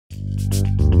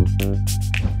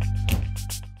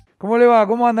¿Cómo le va?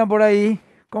 ¿Cómo andan por ahí?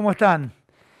 ¿Cómo están?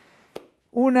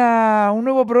 Un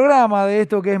nuevo programa de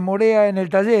esto que es Morea en el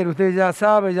taller. Usted ya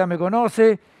sabe, ya me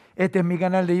conoce. Este es mi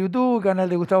canal de YouTube, canal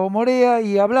de Gustavo Morea,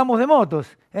 y hablamos de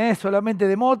motos, solamente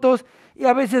de motos y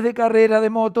a veces de carrera de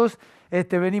motos.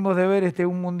 Venimos de ver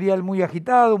un mundial muy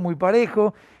agitado, muy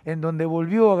parejo, en donde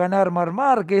volvió a ganar Marc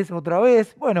Márquez otra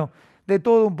vez. Bueno, de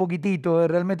todo un poquitito,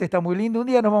 realmente está muy lindo. Un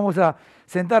día nos vamos a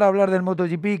sentar a hablar del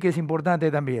MotoGP, que es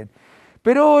importante también.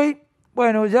 Pero hoy,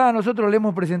 bueno, ya nosotros le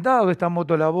hemos presentado esta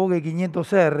moto, la Voge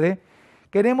 500R.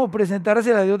 Queremos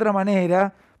presentársela de otra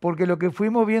manera, porque lo que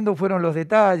fuimos viendo fueron los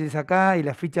detalles acá y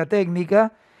la ficha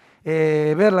técnica,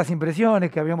 ver las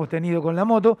impresiones que habíamos tenido con la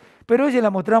moto, pero hoy se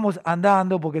la mostramos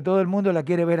andando, porque todo el mundo la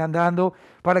quiere ver andando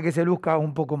para que se luzca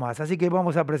un poco más. Así que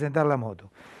vamos a presentar la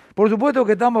moto. Por supuesto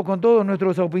que estamos con todos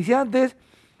nuestros auspiciantes,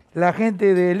 la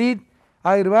gente de Elite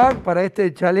Airbag para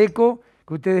este chaleco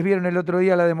que ustedes vieron el otro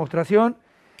día la demostración,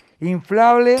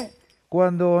 inflable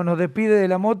cuando nos despide de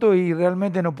la moto y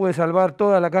realmente nos puede salvar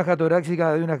toda la caja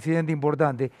torácica de un accidente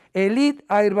importante. Elite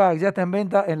Airbag ya está en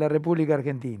venta en la República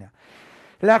Argentina.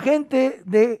 La gente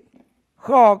de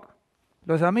Hawk,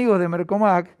 los amigos de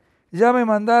Mercomac, ya me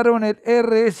mandaron el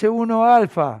RS1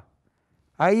 Alpha.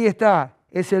 Ahí está,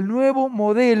 es el nuevo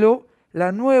modelo,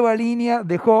 la nueva línea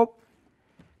de Hawk,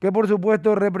 que por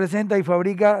supuesto representa y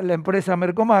fabrica la empresa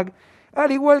Mercomac,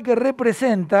 al igual que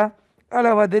representa a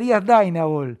las baterías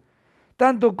Dynavolt.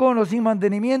 Tanto con o sin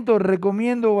mantenimiento,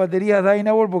 recomiendo baterías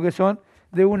Dynavolt porque son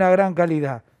de una gran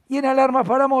calidad. Y en alarmas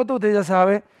para moto, usted ya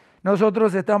sabe,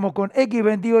 nosotros estamos con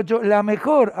X28, la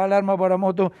mejor alarma para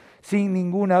moto, sin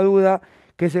ninguna duda,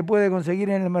 que se puede conseguir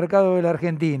en el mercado de la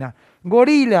Argentina.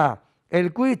 Gorilla,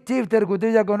 el Quick Shifter que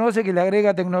usted ya conoce, que le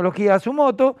agrega tecnología a su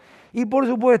moto. Y por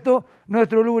supuesto,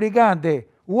 nuestro lubricante,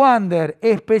 Wander,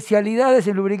 especialidades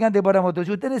en lubricante para moto.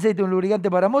 Si usted necesita un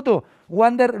lubricante para moto,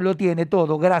 Wander lo tiene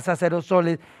todo. Grasas,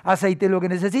 aerosoles, aceite, lo que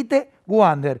necesite,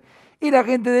 Wander. Y la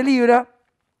gente de Libra,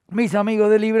 mis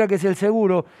amigos de Libra, que es el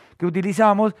seguro que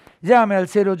utilizamos, llame al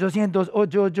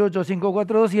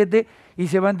 0800-888-5427 y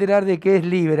se va a enterar de qué es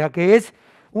Libra, que es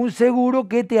un seguro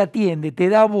que te atiende, te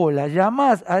da bola.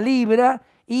 Llamás a Libra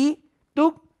y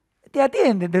tú te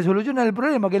atienden, te solucionan el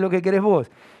problema, que es lo que querés vos.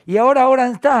 Y ahora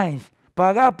Einstein,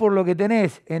 pagás por lo que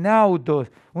tenés en autos,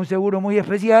 un seguro muy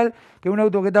especial, que un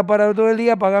auto que está parado todo el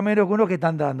día paga menos que uno que está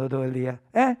andando todo el día.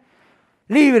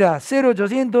 Libra,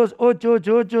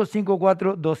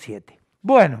 0800-888-5427.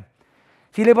 Bueno,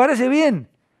 si le parece bien,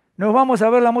 nos vamos a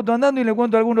ver la moto andando y le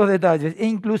cuento algunos detalles, e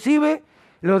inclusive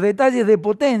los detalles de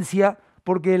potencia,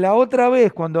 porque la otra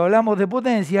vez cuando hablamos de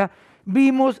potencia,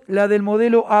 vimos la del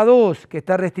modelo A2, que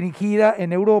está restringida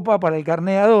en Europa para el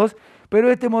carné A2, pero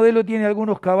este modelo tiene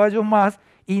algunos caballos más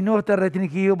y no está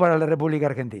restringido para la República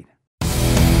Argentina.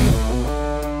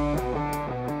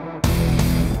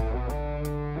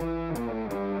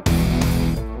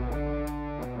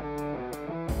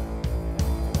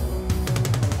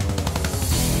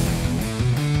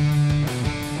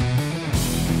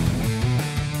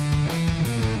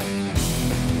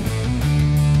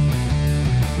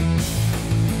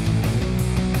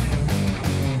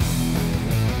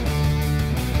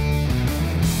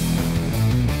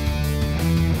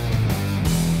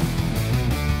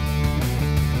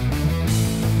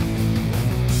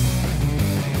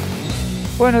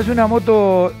 Bueno, es una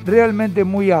moto realmente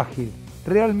muy ágil,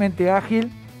 realmente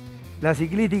ágil. La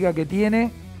ciclística que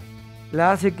tiene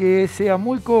la hace que sea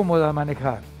muy cómoda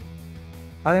manejar.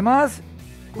 Además,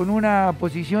 con una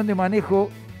posición de manejo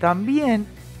también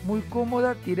muy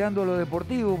cómoda, tirando a lo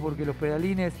deportivo, porque los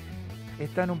pedalines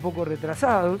están un poco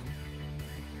retrasados.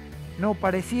 No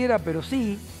pareciera, pero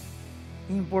sí.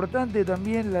 Importante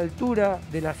también la altura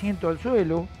del asiento al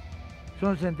suelo,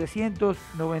 son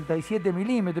 797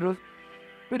 milímetros.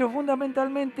 Pero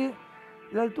fundamentalmente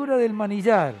la altura del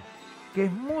manillar, que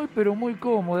es muy pero muy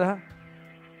cómoda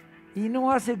y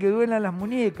no hace que duelan las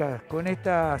muñecas con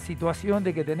esta situación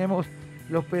de que tenemos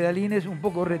los pedalines un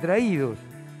poco retraídos.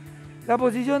 La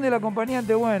posición del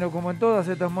acompañante, bueno, como en todas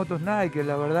estas motos Nike,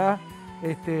 la verdad,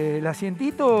 el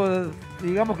asientito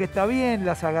digamos que está bien,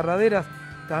 las agarraderas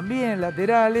también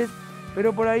laterales,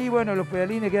 pero por ahí, bueno, los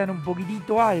pedalines quedan un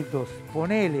poquitito altos,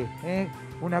 ponele,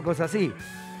 una cosa así.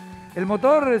 El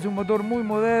motor es un motor muy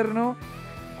moderno,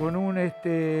 con un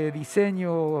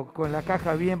diseño con la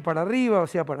caja bien para arriba, o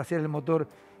sea, para hacer el motor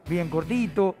bien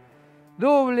cortito.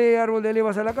 Doble árbol de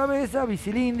levas a la cabeza,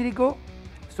 bicilíndrico.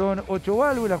 Son 8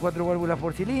 válvulas, 4 válvulas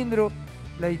por cilindro.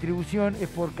 La distribución es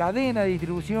por cadena de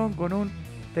distribución con un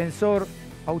tensor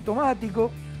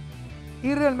automático.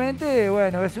 Y realmente,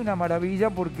 bueno, es una maravilla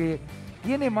porque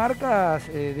tiene marcas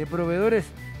de proveedores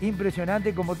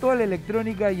impresionantes como toda la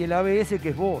electrónica y el ABS que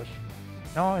es Bosch,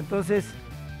 ¿no? Entonces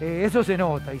eso se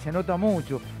nota y se nota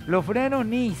mucho. Los frenos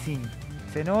Nissin,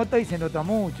 se nota y se nota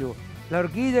mucho. La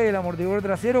horquilla y el amortiguador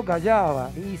trasero Callaba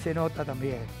y se nota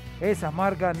también. Esas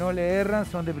marcas no le erran,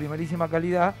 son de primerísima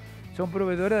calidad, son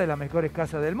proveedoras de las mejores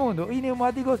casas del mundo. Y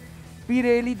neumáticos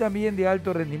Pirelli también de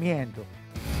alto rendimiento.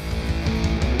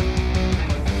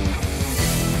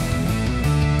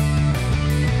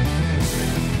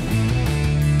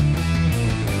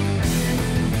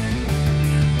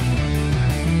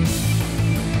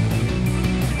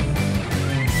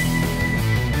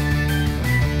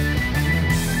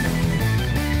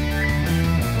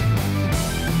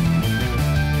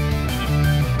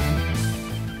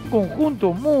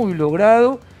 Conjunto muy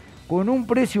logrado, con un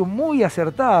precio muy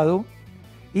acertado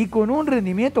y con un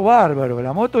rendimiento bárbaro.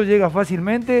 La moto llega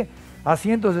fácilmente a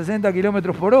 160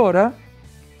 km por hora.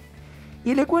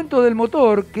 Y le cuento del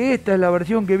motor, que esta es la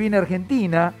versión que viene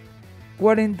argentina,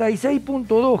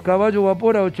 46.2 caballos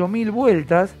vapor a 8.000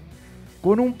 vueltas,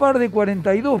 con un par de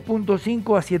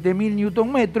 42.5 a 7.000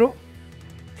 Nm.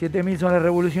 7.000 son las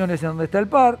revoluciones en donde está el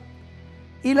par.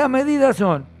 Y las medidas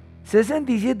son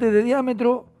 67 de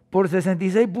diámetro por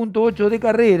 66.8 de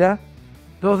carrera,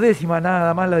 2 décimas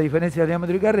nada más la diferencia de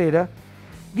diámetro y carrera,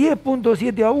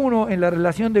 10.7 a 1 en la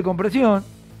relación de compresión,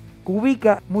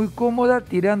 cubica muy cómoda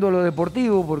tirando a lo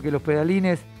deportivo porque los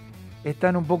pedalines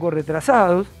están un poco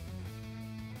retrasados,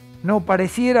 no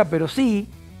pareciera pero sí.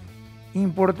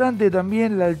 Importante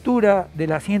también la altura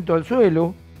del asiento al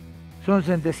suelo, son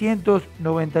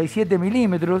 797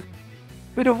 milímetros,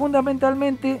 pero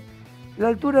fundamentalmente la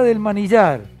altura del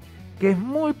manillar, que es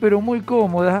muy pero muy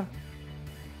cómoda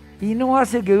y no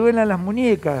hace que duelan las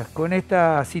muñecas con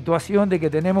esta situación de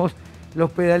que tenemos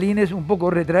los pedalines un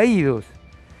poco retraídos.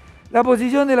 La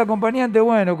posición del acompañante,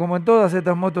 bueno, como en todas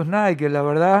estas motos Nike, la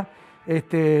verdad,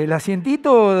 el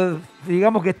asientito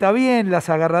digamos que está bien, las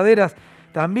agarraderas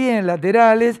también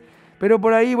laterales, pero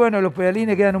por ahí, bueno, los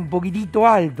pedalines quedan un poquitito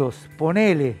altos,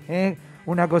 ponele,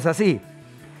 una cosa así.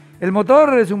 El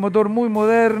motor es un motor muy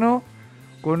moderno,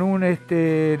 con un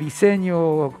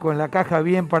diseño con la caja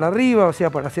bien para arriba, o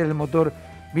sea, para hacer el motor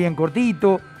bien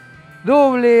cortito.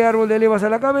 Doble árbol de levas a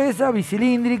la cabeza,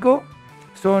 bicilíndrico.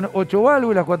 Son 8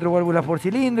 válvulas, 4 válvulas por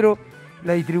cilindro.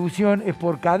 La distribución es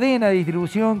por cadena de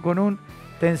distribución con un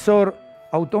tensor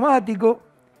automático.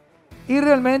 Y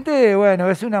realmente, bueno,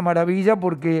 es una maravilla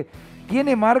porque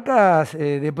tiene marcas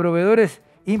de proveedores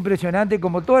impresionantes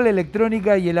como toda la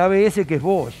electrónica y el ABS que es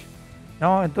Bosch,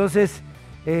 ¿no? Entonces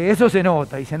eso se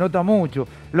nota y se nota mucho.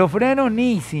 Los frenos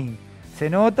Nissin, se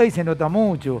nota y se nota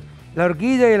mucho. La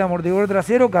horquilla y el amortiguador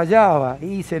trasero Callaba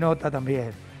y se nota también.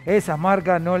 Esas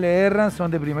marcas no le erran, son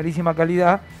de primerísima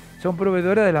calidad, son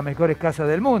proveedoras de las mejores casas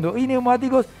del mundo. Y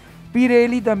neumáticos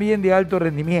Pirelli también de alto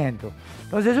rendimiento.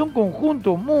 Entonces es un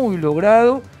conjunto muy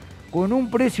logrado, con un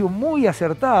precio muy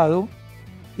acertado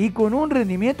y con un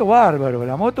rendimiento bárbaro.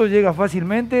 La moto llega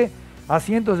fácilmente a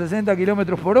 160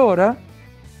 km por hora.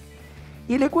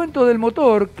 Y le cuento del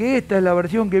motor, que esta es la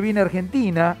versión que viene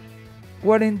argentina,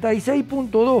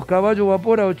 46.2 caballos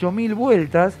vapor a 8.000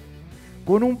 vueltas,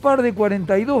 con un par de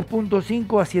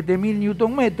 42.5 a 7.000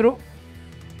 Nm.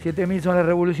 7.000 son las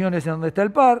revoluciones en donde está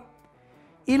el par.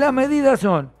 Y las medidas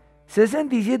son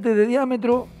 67 de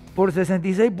diámetro por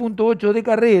 66.8 de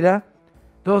carrera,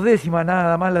 2 décimas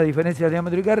nada más la diferencia de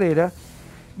diámetro y carrera,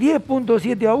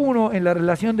 10.7 a 1 en la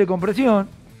relación de compresión,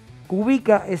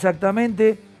 cubica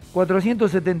exactamente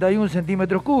 471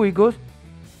 centímetros cúbicos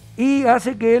y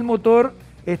hace que el motor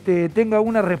tenga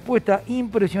una respuesta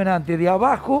impresionante de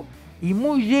abajo y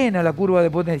muy llena la curva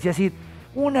de potencia, es decir,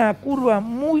 una curva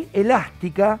muy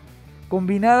elástica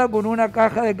combinada con una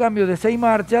caja de cambio de 6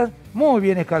 marchas muy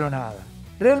bien escalonada.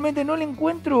 Realmente no le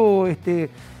encuentro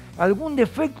algún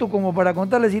defecto como para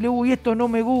contarles y uy, esto no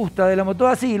me gusta de la moto.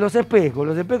 Así, los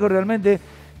espejos realmente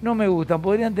no me gustan,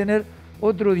 podrían tener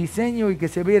otro diseño y que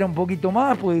se viera un poquito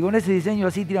más, porque con ese diseño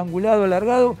así triangulado,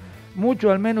 alargado,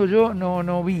 mucho al menos yo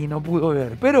no pude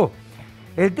ver. Pero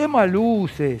el tema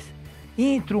luces,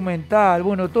 instrumental,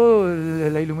 bueno, todo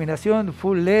la iluminación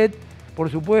full LED, por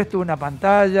supuesto, una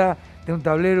pantalla de un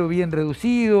tablero bien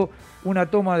reducido, una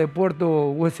toma de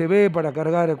puerto USB para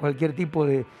cargar cualquier tipo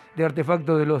de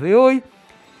artefacto de los de hoy.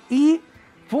 Y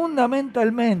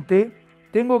fundamentalmente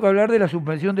tengo que hablar de la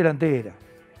suspensión delantera.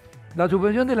 La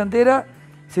suspensión delantera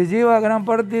se lleva gran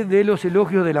parte de los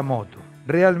elogios de la moto.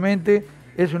 Realmente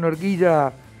es una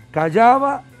horquilla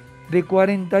Callaba de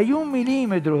 41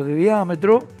 milímetros de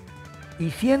diámetro y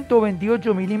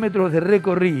 128 milímetros de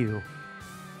recorrido.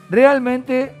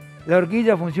 Realmente la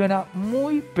horquilla funciona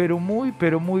muy, pero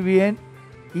muy bien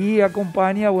y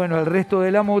acompaña, bueno, al resto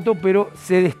de la moto, pero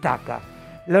se destaca.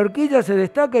 La horquilla se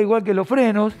destaca igual que los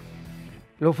frenos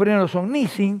son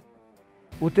Nissin.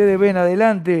 Ustedes ven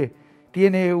adelante,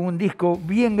 tiene un disco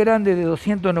bien grande de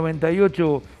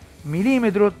 298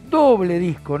 milímetros, doble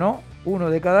disco, ¿no? Uno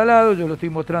de cada lado, yo lo estoy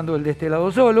mostrando el de este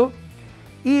lado solo,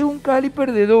 y un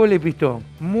caliper de doble pistón.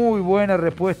 Muy buena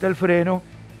respuesta al freno,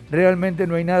 realmente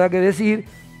no hay nada que decir,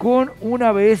 con un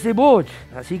ABS Voge,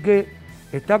 así que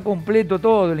está completo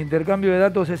todo, el intercambio de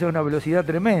datos es a una velocidad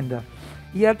tremenda.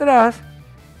 Y atrás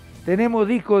tenemos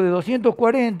disco de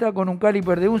 240 con un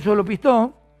caliper de un solo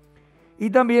pistón, y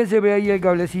también se ve ahí el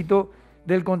cablecito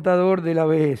del contador del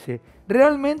ABS.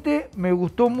 Realmente me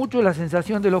gustó mucho la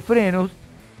sensación de los frenos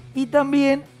y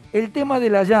también el tema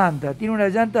de la llanta. Tiene una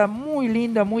llanta muy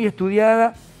linda, muy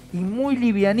estudiada y muy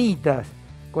livianitas,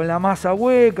 con la masa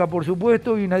hueca, por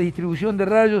supuesto, y una distribución de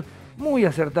rayos muy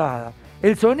acertada.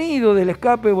 El sonido del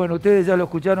escape, bueno, ustedes ya lo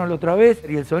escucharon la otra vez,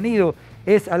 y el sonido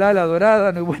es al ala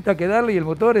dorada, no hay vuelta que darle, y el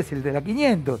motor es el de la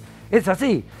 500. Es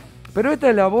así. Pero esta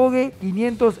es la Voge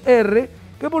 500R,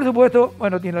 que por supuesto,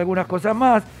 bueno, tiene algunas cosas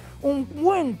más. Un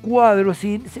buen cuadro,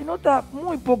 sí, se nota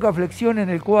muy poca flexión en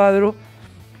el cuadro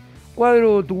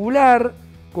tubular,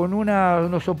 con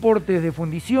unos soportes de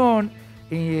fundición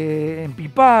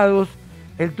empipados,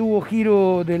 el tubo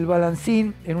giro del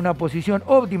balancín en una posición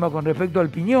óptima con respecto al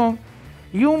piñón,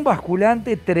 y un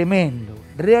basculante tremendo.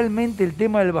 Realmente el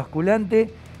tema del basculante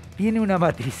tiene una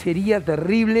matricería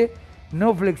terrible,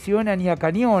 no flexiona ni a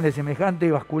cañones semejante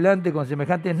basculante con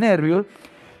semejantes nervios,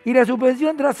 y la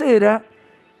suspensión trasera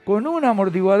con un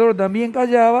amortiguador también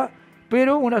callaba,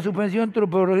 pero una suspensión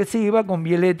progresiva con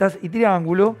violetas y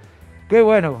triángulo, que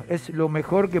bueno, es lo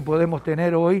mejor que podemos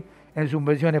tener hoy en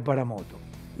suspensiones para moto.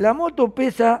 La moto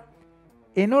pesa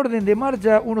en orden de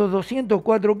marcha unos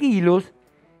 204 kilos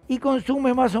y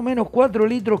consume más o menos 4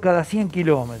 litros cada 100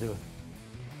 kilómetros.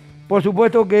 Por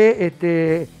supuesto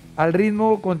que al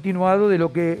ritmo continuado de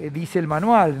lo que dice el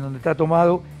manual, donde está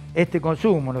tomado este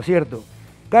consumo, ¿no es cierto?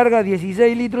 Carga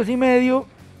 16 litros y medio,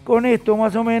 con esto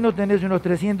más o menos tenés unos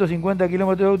 350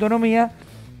 kilómetros de autonomía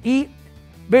y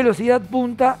velocidad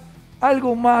punta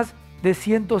algo más de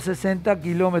 160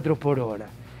 kilómetros por hora.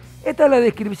 Esta es la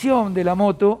descripción de la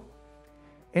moto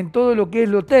en todo lo que es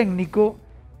lo técnico.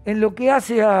 En lo que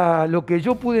hace a lo que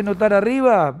yo pude notar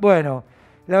arriba, bueno,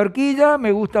 la horquilla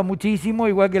me gusta muchísimo,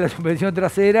 igual que la suspensión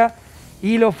trasera,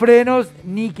 y los frenos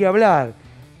ni que hablar.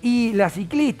 Y la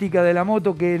ciclística de la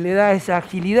moto, que le da esa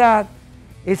agilidad,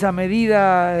 esa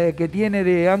medida que tiene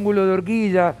de ángulo de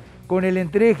horquilla con el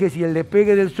entrejes y el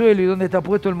despegue del suelo y donde está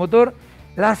puesto el motor,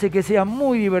 la hace que sea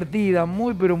muy divertida,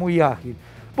 muy pero muy ágil.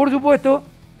 Por supuesto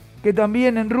que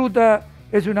también en ruta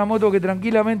es una moto que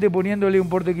tranquilamente poniéndole un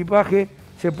portaequipaje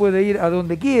se puede ir a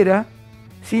donde quiera,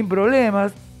 sin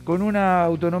problemas, con una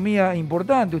autonomía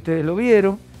importante, ustedes lo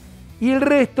vieron. Y el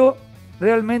resto,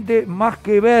 realmente más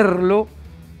que verlo,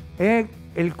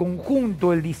 el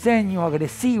conjunto, el diseño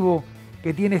agresivo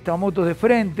que tiene esta moto de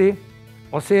frente,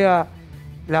 o sea,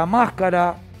 la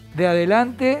máscara de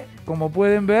adelante, como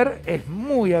pueden ver, es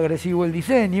muy agresivo el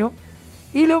diseño.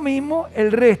 Y lo mismo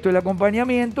el resto, el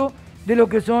acompañamiento de lo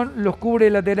que son los cubre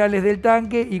laterales del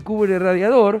tanque y cubre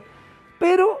radiador,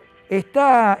 pero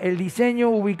está el diseño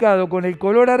ubicado con el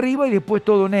color arriba y después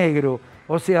todo negro.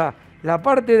 O sea, la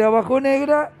parte de abajo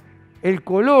negra, el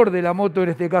color de la moto, en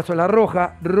este caso la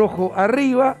roja, rojo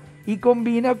arriba, y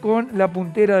combina con la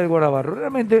puntera del guardabarro.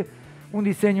 Realmente un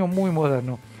diseño muy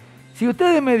moderno. Si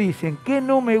ustedes me dicen qué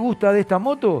no me gusta de esta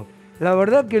moto, la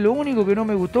verdad que lo único que no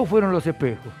me gustó fueron los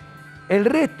espejos. El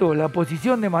resto, la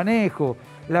posición de manejo,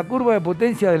 la curva de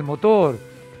potencia del motor,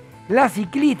 la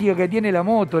ciclística que tiene la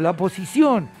moto, la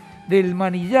posición del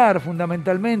manillar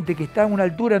fundamentalmente, que está a una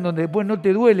altura en donde después no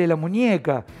te duele la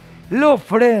muñeca, los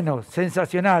frenos,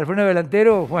 sensacional, el freno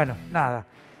delantero, bueno, nada,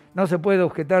 no se puede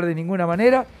objetar de ninguna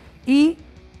manera, y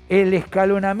el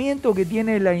escalonamiento que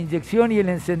tiene la inyección y el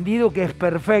encendido, que es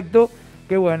perfecto,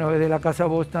 que bueno, desde la casa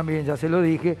Bosch también ya se lo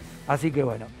dije, así que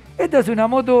bueno, esta es una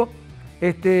moto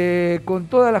con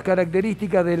todas las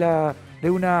características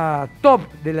de una top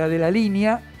de la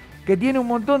línea, que tiene un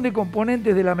montón de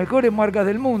componentes de las mejores marcas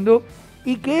del mundo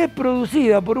y que es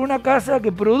producida por una casa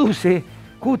que produce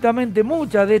justamente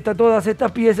muchas de todas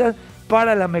estas piezas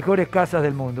para las mejores casas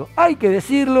del mundo. Hay que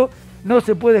decirlo, no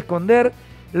se puede esconder,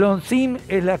 Lonsim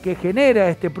es la que genera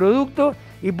este producto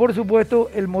y por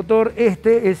supuesto el motor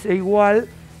es igual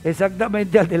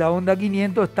exactamente al de la Honda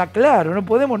 500, está claro, no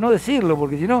podemos no decirlo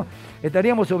porque si no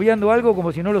estaríamos obviando algo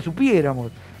como si no lo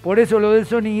supiéramos. Por eso lo del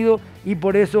sonido y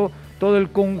por eso todo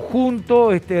el conjunto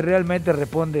realmente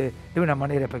responde de una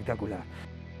manera espectacular.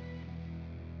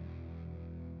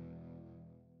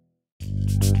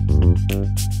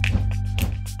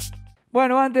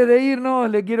 Bueno, antes de irnos,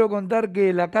 le quiero contar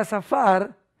que la casa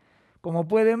FAR, como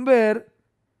pueden ver,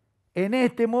 en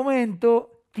este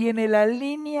momento tiene la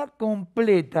línea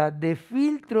completa de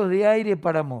filtros de aire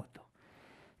para moto.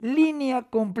 Línea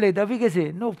completa,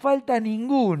 fíjese, no falta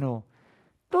ninguno.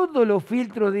 Todos los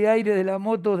filtros de aire de las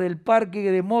motos del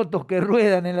parque de motos que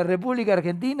ruedan en la República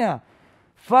Argentina,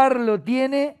 FAR lo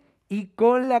tiene y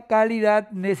con la calidad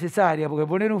necesaria, porque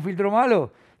poner un filtro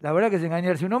malo, la verdad que es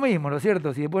engañarse uno mismo, ¿no es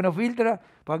cierto? Si después no filtra,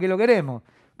 ¿para qué lo queremos?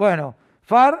 Bueno,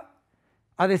 FAR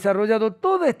ha desarrollado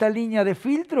toda esta línea de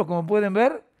filtros, como pueden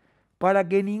ver, para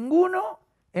que ninguno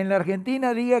en la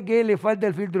Argentina diga que le falta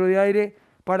el filtro de aire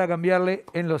para cambiarle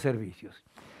en los servicios.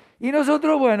 Y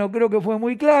nosotros, bueno, creo que fue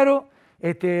muy claro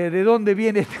de dónde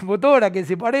viene este motor, a qué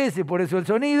se parece, por eso el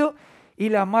sonido, y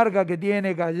las marcas que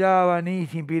tiene, Callava,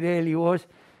 Nissin, Pirelli, Bosch,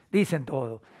 dicen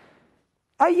todo.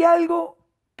 Hay algo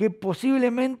que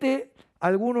posiblemente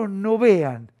algunos no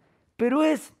vean, pero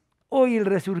es hoy el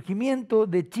resurgimiento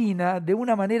de China de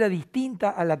una manera distinta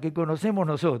a la que conocemos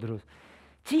nosotros.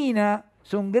 China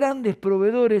son grandes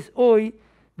proveedores hoy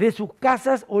de sus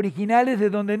casas originales de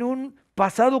donde en un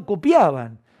pasado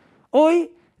copiaban.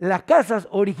 Hoy las casas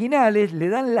originales le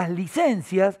dan las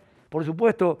licencias, por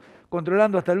supuesto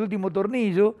controlando hasta el último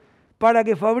tornillo, para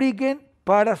que fabriquen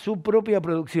para su propia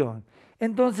producción.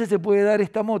 Entonces se puede dar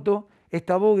esta moto,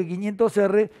 esta Voge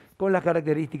 500R, con las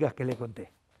características que les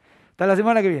conté. Hasta la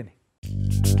semana que viene.